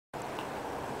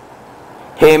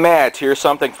Hey Matt, here's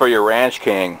something for your Ranch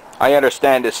King. I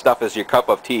understand this stuff is your cup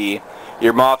of tea.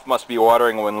 Your mouth must be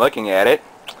watering when looking at it.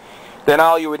 Then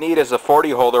all you would need is a 40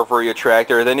 holder for your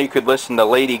tractor, then you could listen to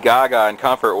Lady Gaga in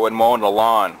comfort when mowing the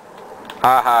lawn.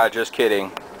 Haha, just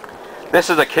kidding.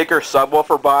 This is a Kicker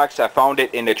subwoofer box. I found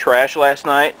it in the trash last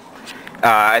night.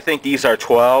 I think these are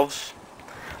 12s,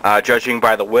 judging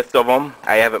by the width of them.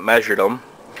 I haven't measured them.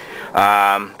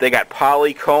 They got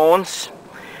poly cones,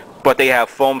 but they have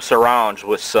foam surrounds,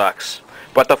 which sucks.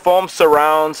 But the foam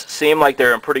surrounds seem like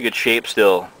they're in pretty good shape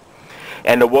still.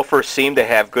 And the woofers seem to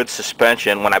have good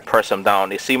suspension when I press them down.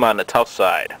 They seem on the tough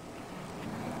side,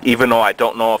 even though I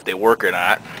don't know if they work or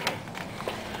not.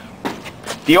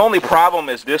 The only problem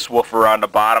is this woofer on the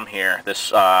bottom here.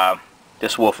 This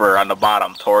woofer on the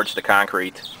bottom towards the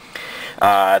concrete.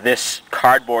 This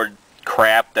cardboard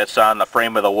crap that's on the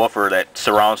frame of the woofer that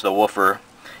surrounds the woofer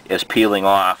is peeling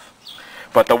off.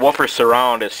 But the woofer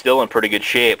surround is still in pretty good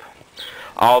shape.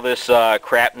 All this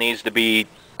crap needs to be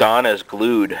done is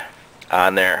glued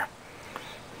on there,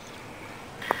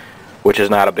 which is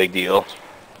not a big deal.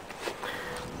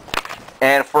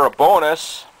 And for a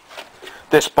bonus,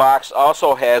 this box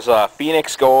also has a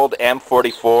Phoenix Gold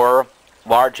M44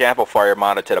 large amplifier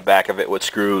mounted to the back of it with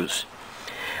screws.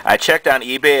 I checked on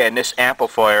eBay and this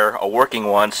amplifier, a working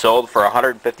one, sold for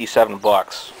 157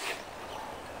 bucks.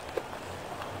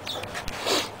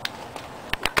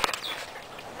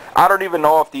 I don't even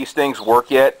know if these things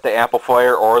work yet, the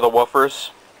amplifier or the woofers.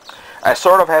 I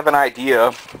sort of have an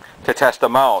idea to test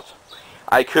them out.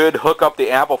 I could hook up the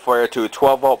amplifier to a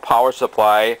 12-volt power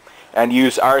supply and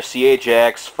use RCA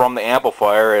jacks from the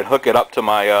amplifier and hook it up to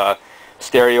my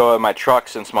stereo in my truck,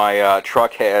 since my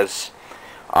truck has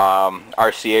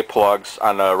RCA plugs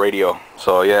on the radio.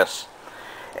 So yes.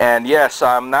 And yes,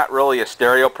 I'm not really a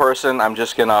stereo person. I'm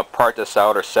just gonna part this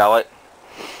out or sell it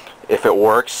if it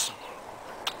works.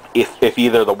 If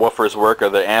either the woofers work or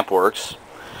the amp works.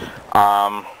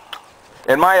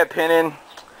 In my opinion,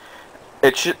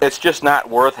 it's just not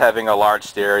worth having a large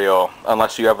stereo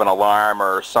unless you have an alarm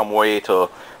or some way to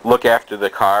look after the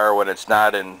car when it's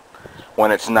not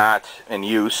in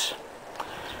use.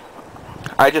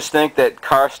 I just think that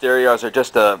car stereos are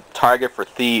just a target for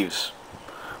thieves.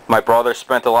 My brother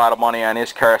spent a lot of money on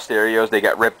his car stereos. They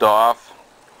got ripped off.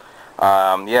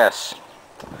 Yes.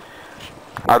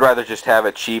 I'd rather just have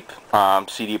a cheap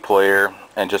CD player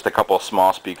and just a couple of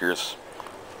small speakers.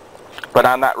 But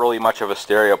I'm not really much of a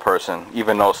stereo person,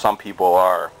 even though some people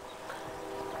are.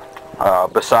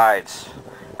 Besides,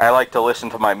 I like to listen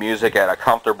to my music at a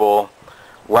comfortable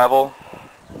level,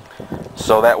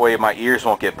 so that way my ears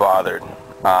won't get bothered.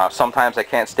 Sometimes I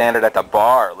can't stand it at the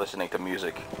bar listening to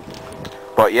music.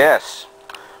 But yes,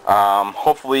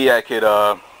 hopefully I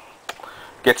could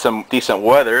get some decent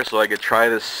weather so I could try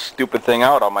this stupid thing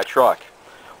out on my truck.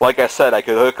 Like I said, I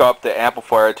could hook up the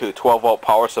amplifier to a 12-volt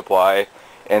power supply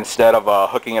instead of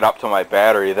hooking it up to my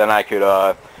battery. Then I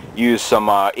could use some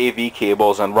AV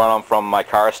cables and run them from my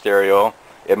car stereo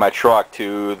in my truck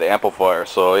to the amplifier.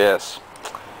 So yes,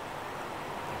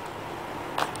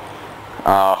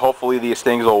 hopefully these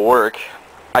things will work.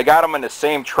 I got them in the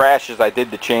same trash as I did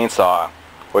the chainsaw,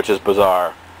 which is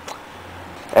bizarre.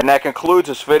 And that concludes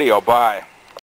this video. Bye.